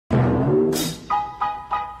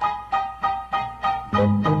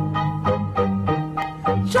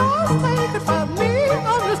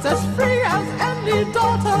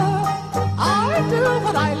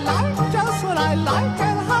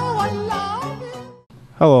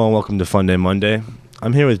Hello and welcome to Funday Monday.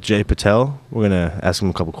 I'm here with Jay Patel. We're going to ask him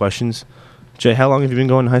a couple questions. Jay, how long have you been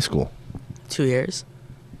going to high school? 2 years.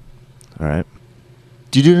 All right.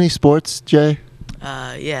 Do you do any sports, Jay?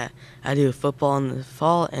 Yeah. I do football in the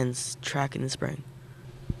fall and track in the spring.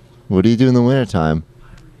 What do you do in the wintertime?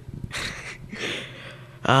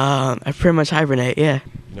 I pretty much hibernate, yeah.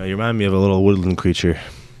 You know, you remind me of a little woodland creature.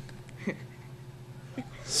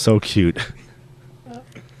 So cute.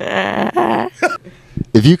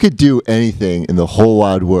 If you could do anything in the whole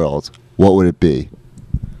wide world, what would it be?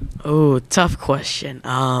 Oh, tough question.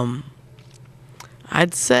 I'd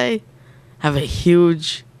say have a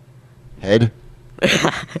huge Head?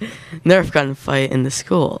 Nerf gun fight in the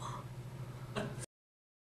school.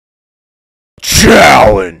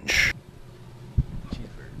 Challenge!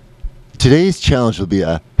 Today's challenge will be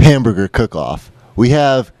a hamburger cook-off. We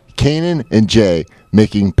have Kanan and Jay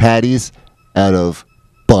making patties out of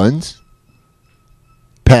buns,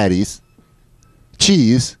 patties,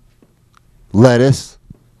 cheese, lettuce,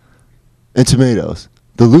 and tomatoes.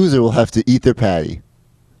 The loser will have to eat their patty.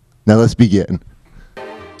 Now let's begin.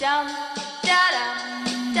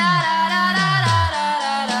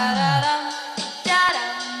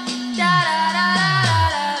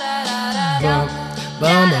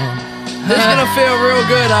 This is gonna feel real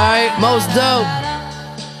good, alright? Most dope.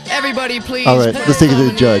 Everybody please. Alright, let's take it to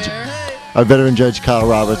the judge. Our veteran judge, Kyle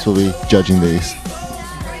Roberts, will be judging these.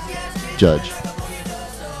 Judge.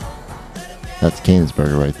 That's Kanan's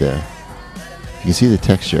burger right there. You can see the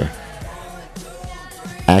texture.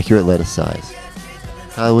 Accurate lettuce size.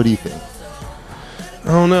 Kyle, what do you think?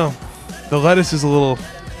 I don't know. The lettuce is a little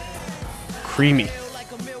creamy.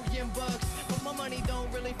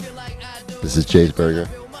 This is Jay's burger.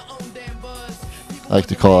 I like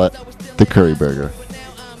to call it the curry burger.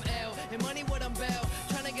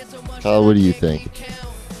 Kyle, what do you think?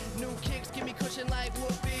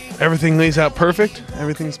 Everything lays out perfect.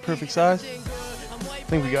 Everything's perfect size. I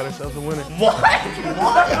think we got ourselves a winner.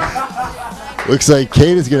 Looks like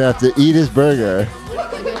Kate is going to have to eat his burger.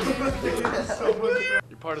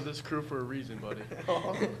 You're part of this crew for a reason, buddy.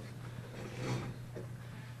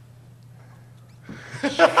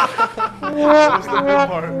 That was the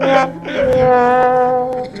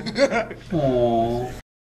good part.